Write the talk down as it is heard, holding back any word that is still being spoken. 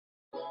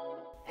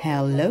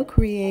Hello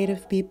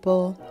creative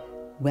people,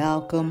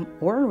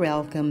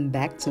 welcome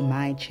back to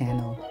my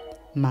channel.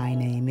 My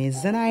name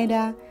is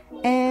Zenaida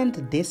and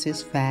this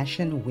is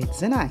Fashion with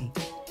Zenai,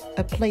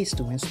 a place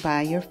to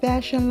inspire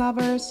fashion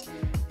lovers,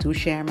 to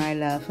share my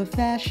love for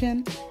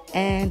fashion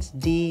and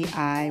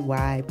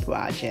DIY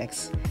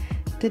projects.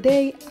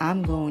 Today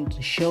I'm going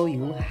to show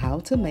you how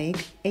to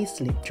make a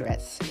slip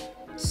dress.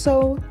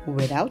 So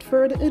without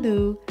further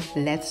ado,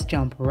 let's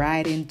jump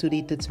right into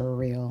the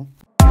tutorial.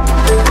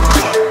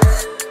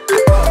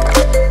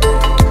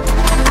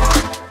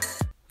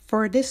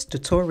 For this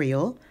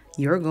tutorial,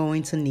 you're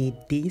going to need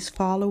these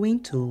following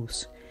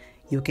tools.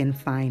 You can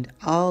find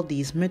all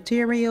these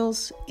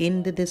materials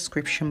in the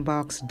description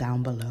box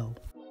down below.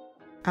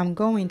 I'm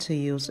going to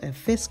use a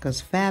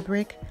viscose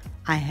fabric.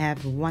 I have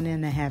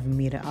 1.5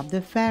 meters of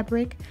the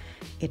fabric.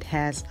 It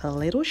has a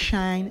little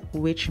shine,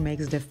 which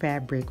makes the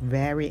fabric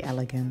very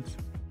elegant.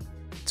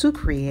 To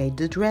create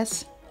the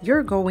dress,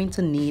 you're going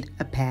to need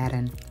a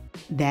pattern.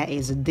 There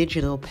is a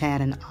digital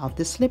pattern of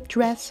the slip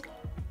dress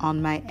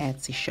on my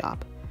Etsy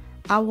shop.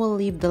 I will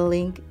leave the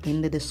link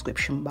in the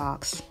description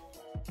box.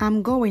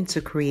 I'm going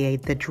to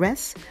create the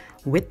dress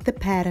with the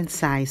pattern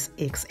size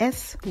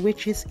XS,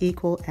 which is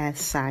equal as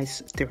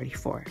size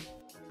 34.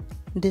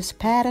 This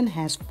pattern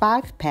has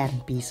 5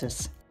 pattern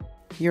pieces.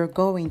 You're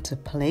going to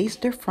place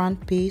the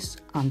front piece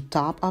on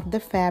top of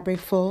the fabric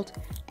fold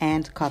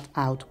and cut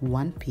out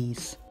one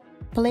piece.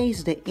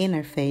 Place the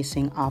inner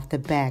facing of the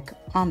back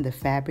on the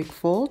fabric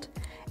fold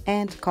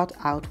and cut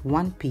out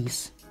one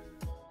piece.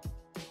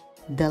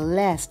 The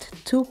last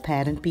 2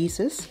 pattern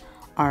pieces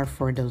are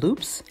for the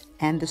loops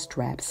and the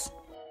straps.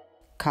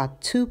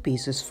 Cut 2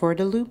 pieces for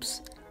the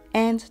loops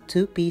and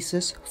 2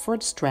 pieces for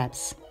the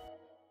straps.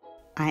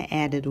 I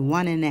added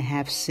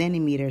 1.5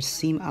 centimeter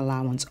seam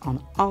allowance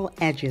on all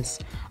edges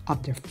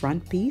of the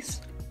front piece,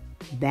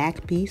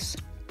 back piece,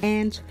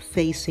 and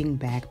facing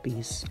back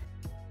piece.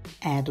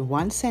 Add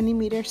 1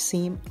 centimeter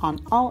seam on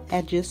all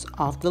edges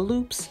of the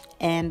loops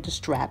and the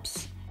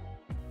straps.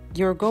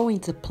 You're going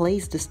to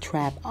place the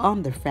strap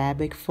on the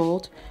fabric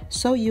fold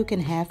so you can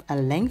have a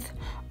length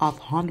of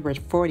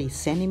 140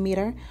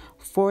 centimeter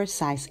for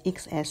size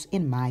XS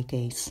in my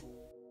case.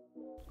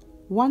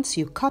 Once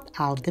you cut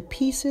out the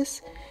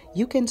pieces,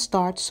 you can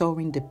start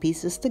sewing the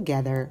pieces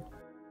together.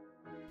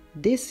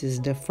 This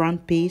is the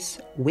front piece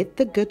with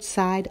the good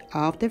side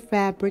of the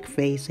fabric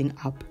facing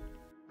up.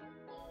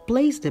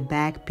 Place the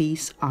back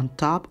piece on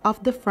top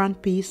of the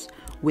front piece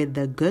with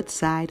the good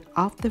side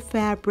of the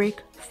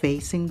fabric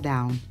facing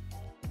down.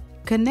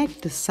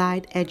 Connect the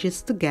side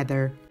edges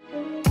together.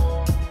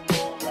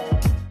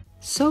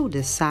 Sew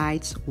the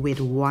sides with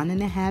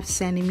 1.5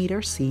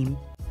 centimeter seam.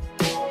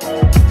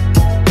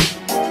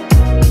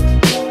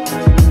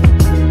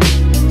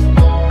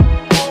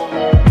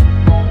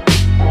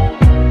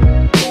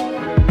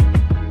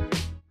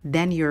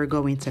 Then you're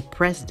going to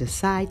press the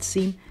side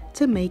seam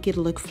to make it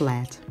look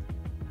flat.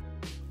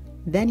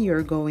 Then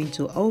you're going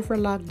to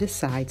overlock the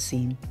side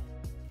seam.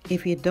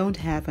 If you don't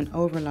have an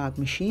overlock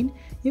machine,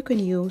 you can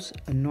use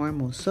a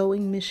normal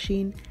sewing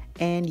machine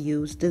and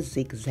use the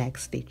zigzag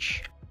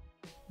stitch.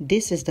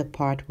 This is the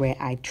part where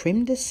I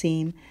trim the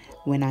seam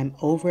when I'm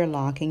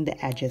overlocking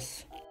the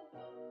edges.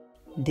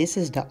 This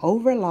is the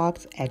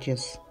overlocked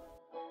edges.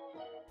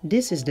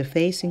 This is the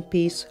facing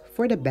piece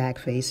for the back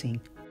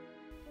facing.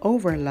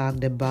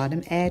 Overlock the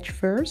bottom edge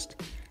first,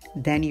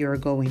 then you're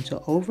going to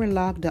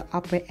overlock the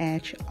upper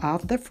edge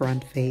of the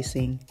front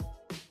facing.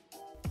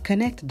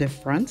 Connect the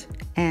front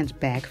and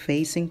back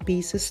facing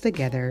pieces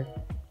together.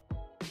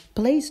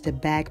 Place the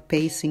back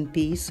facing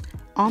piece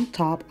on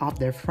top of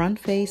the front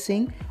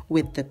facing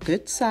with the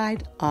good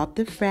side of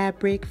the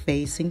fabric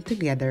facing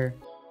together.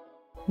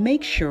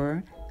 Make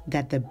sure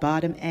that the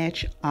bottom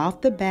edge of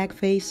the back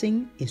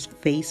facing is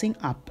facing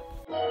up.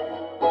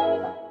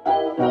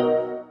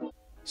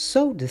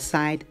 Sew the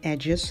side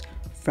edges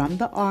from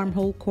the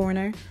armhole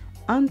corner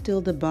until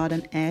the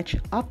bottom edge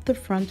of the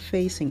front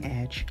facing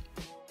edge.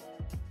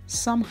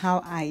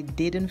 Somehow I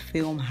didn't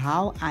film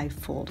how I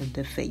folded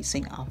the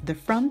facing of the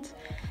front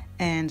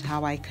and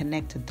how I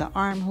connected the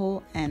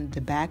armhole and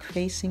the back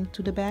facing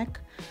to the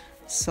back.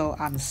 So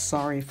I'm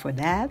sorry for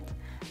that,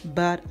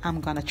 but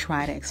I'm gonna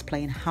try to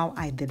explain how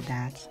I did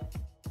that.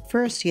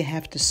 First you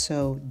have to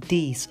sew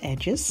these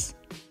edges,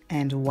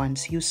 and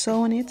once you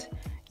sew on it,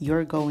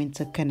 you're going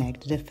to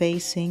connect the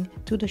facing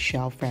to the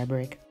shell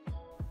fabric.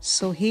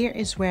 So here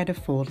is where the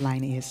fold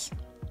line is.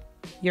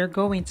 You're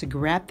going to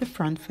grab the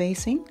front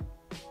facing,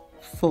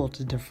 fold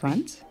the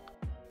front,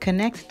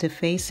 connect the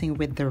facing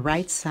with the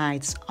right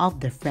sides of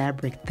the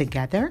fabric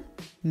together.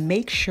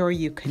 Make sure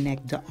you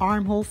connect the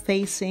armhole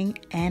facing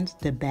and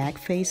the back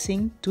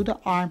facing to the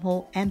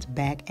armhole and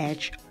back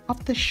edge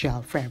of the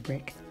shell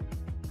fabric.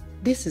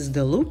 This is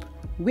the loop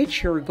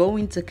which you're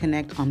going to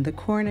connect on the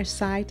corner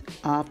side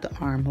of the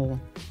armhole.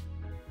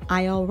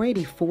 I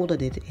already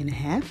folded it in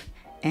half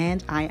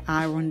and I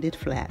ironed it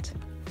flat.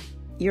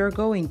 You're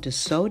going to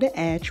sew the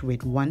edge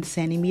with 1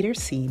 centimeter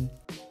seam.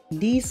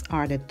 These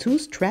are the 2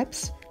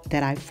 straps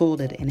that I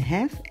folded in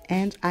half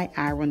and I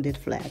ironed it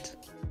flat.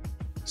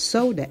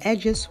 Sew the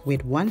edges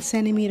with 1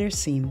 centimeter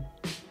seam.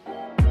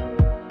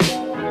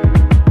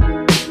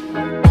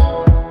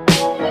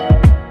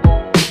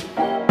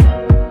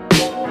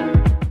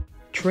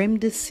 Trim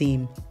the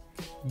seam.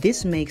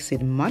 This makes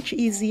it much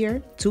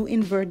easier to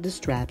invert the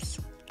straps.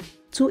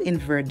 To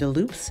invert the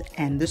loops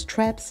and the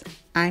straps,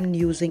 I'm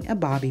using a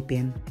bobby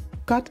pin.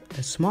 Cut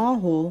a small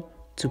hole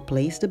to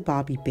place the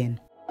bobby pin.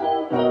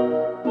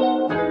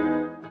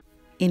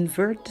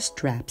 Invert the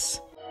straps.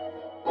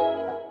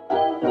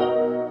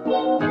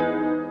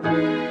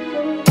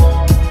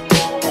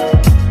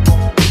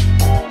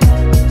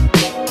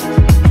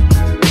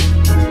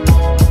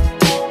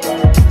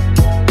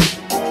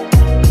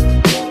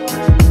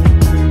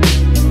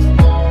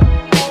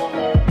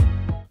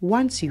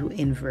 Once you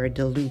invert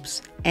the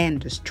loops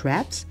and the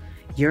straps,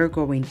 you're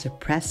going to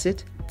press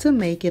it to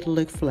make it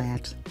look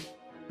flat.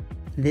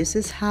 This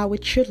is how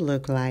it should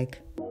look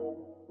like.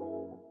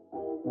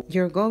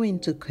 You're going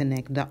to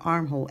connect the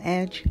armhole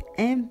edge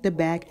and the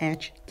back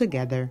edge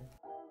together.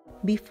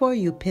 Before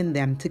you pin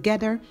them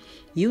together,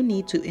 you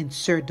need to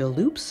insert the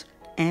loops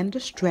and the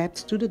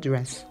straps to the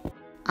dress.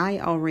 I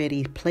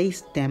already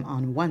placed them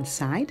on one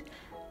side,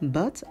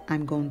 but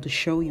I'm going to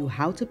show you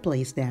how to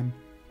place them.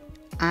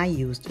 I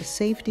used a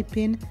safety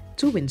pin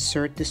to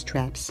insert the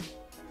straps.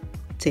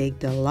 Take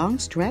the long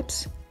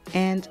straps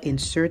and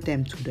insert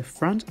them to the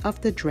front of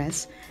the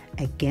dress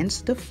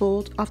against the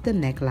fold of the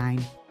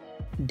neckline.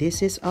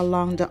 This is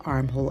along the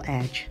armhole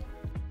edge.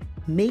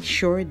 Make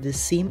sure the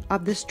seam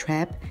of the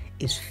strap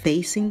is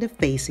facing the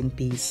facing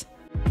piece.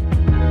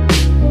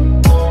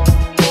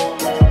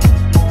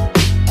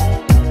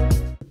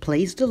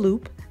 Place the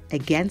loop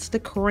against the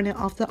corner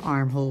of the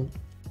armhole.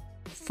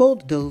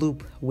 Fold the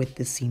loop with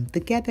the seam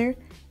together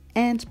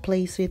and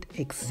place it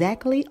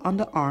exactly on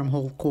the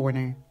armhole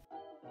corner.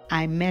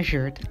 I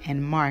measured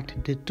and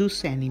marked the 2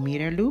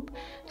 centimeter loop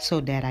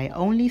so that I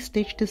only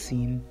stitch the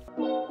seam.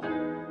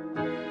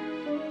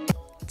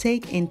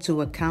 Take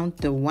into account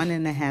the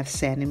 1.5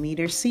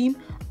 centimeter seam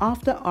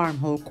of the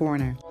armhole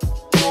corner.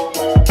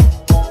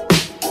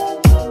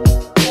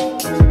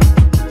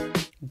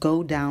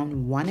 Go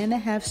down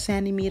 1.5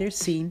 centimeter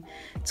seam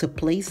to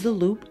place the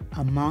loop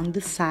among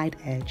the side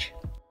edge.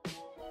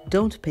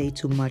 Don't pay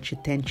too much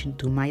attention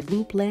to my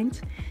loop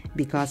length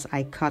because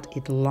I cut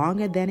it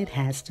longer than it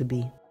has to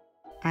be.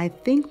 I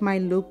think my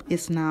loop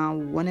is now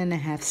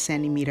 1.5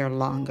 centimeter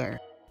longer,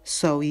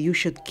 so you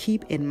should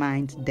keep in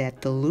mind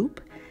that the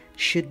loop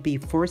should be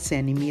 4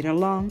 centimeter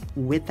long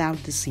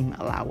without the seam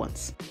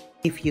allowance.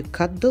 If you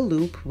cut the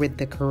loop with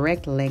the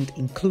correct length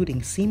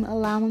including seam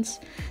allowance,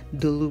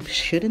 the loop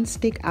shouldn't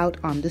stick out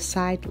on the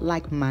side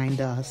like mine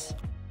does.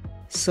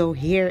 So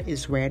here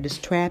is where the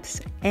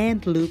straps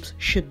and loops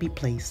should be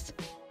placed.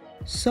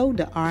 Sew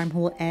the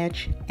armhole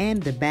edge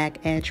and the back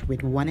edge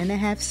with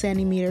 1.5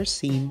 centimeter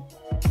seam.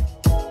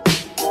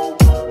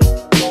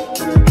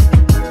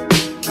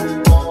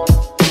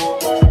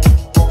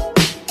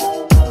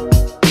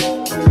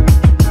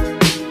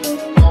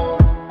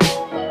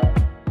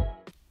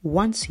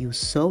 Once you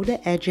sew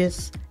the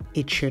edges,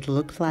 it should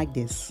look like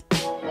this.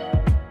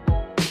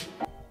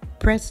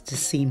 Press the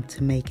seam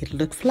to make it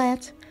look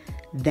flat,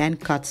 then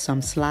cut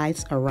some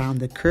slides around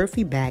the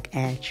curvy back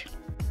edge.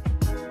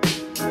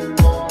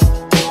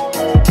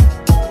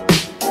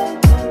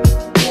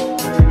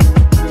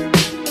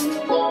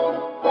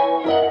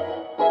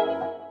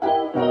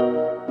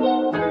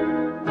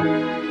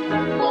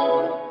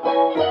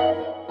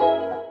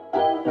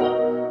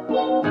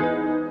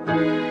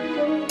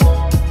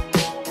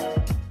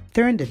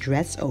 Turn the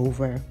dress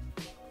over.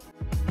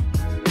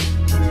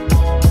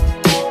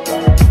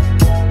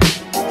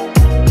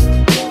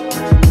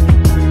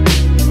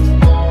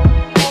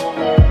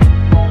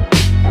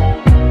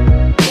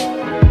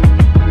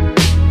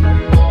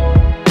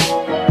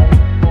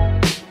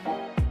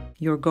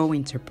 You're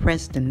going to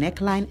press the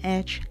neckline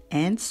edge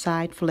and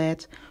side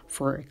flat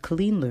for a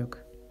clean look.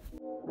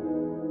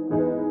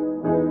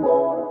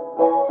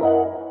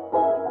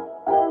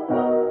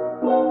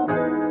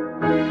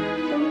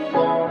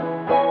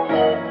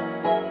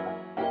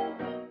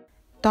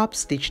 Top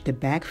stitch the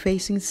back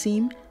facing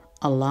seam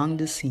along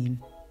the seam.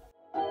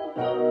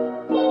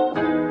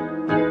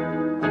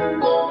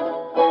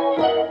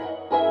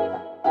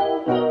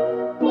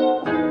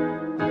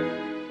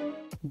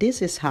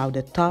 This is how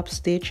the top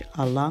stitch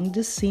along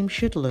the seam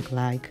should look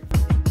like.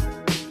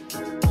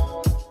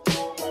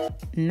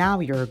 Now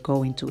you're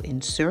going to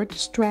insert the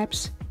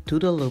straps to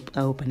the loop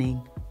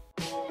opening.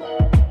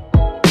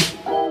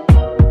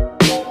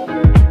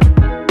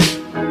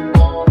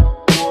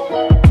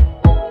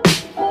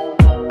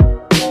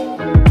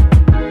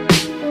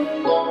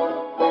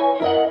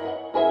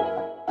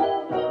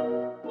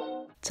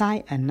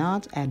 Tie a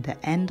knot at the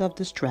end of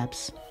the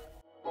straps.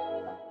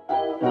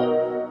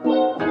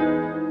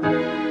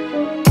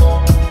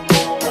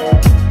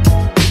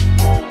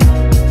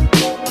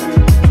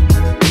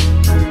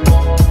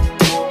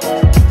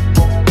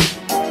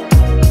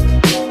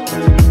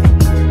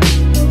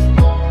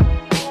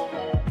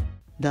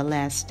 The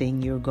last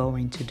thing you're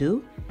going to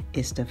do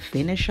is to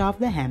finish off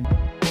the hem.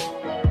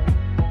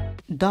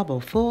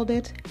 double fold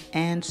it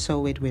and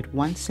sew it with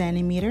 1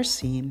 centimeter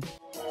seam.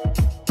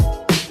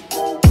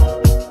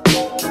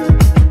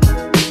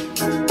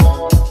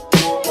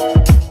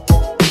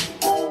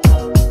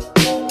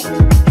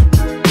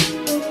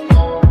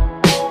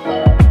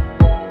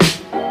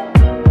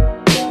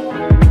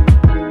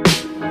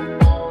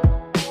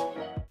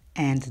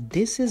 And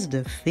this is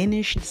the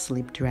finished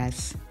slip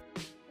dress.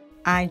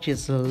 I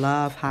just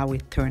love how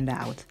it turned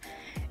out.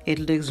 It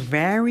looks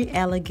very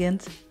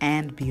elegant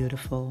and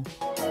beautiful.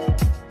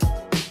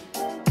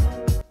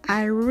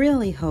 I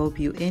really hope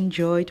you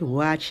enjoyed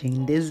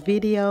watching this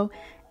video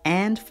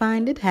and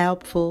find it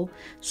helpful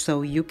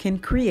so you can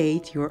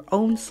create your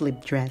own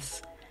slip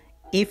dress.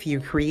 If you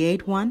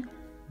create one,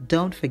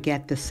 don't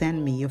forget to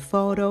send me a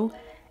photo,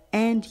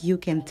 and you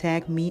can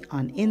tag me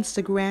on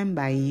Instagram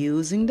by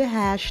using the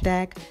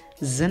hashtag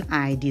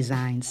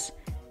ZenaiDesigns.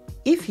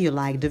 If you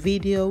like the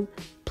video,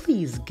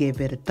 please give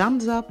it a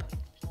thumbs up,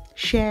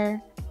 share,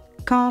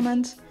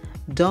 comment.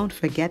 Don't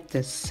forget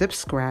to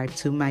subscribe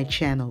to my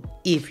channel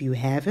if you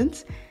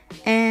haven't,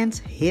 and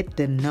hit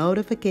the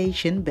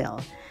notification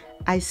bell.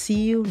 I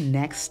see you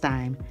next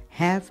time.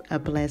 Have a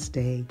blessed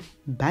day.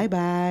 Bye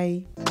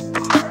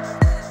bye.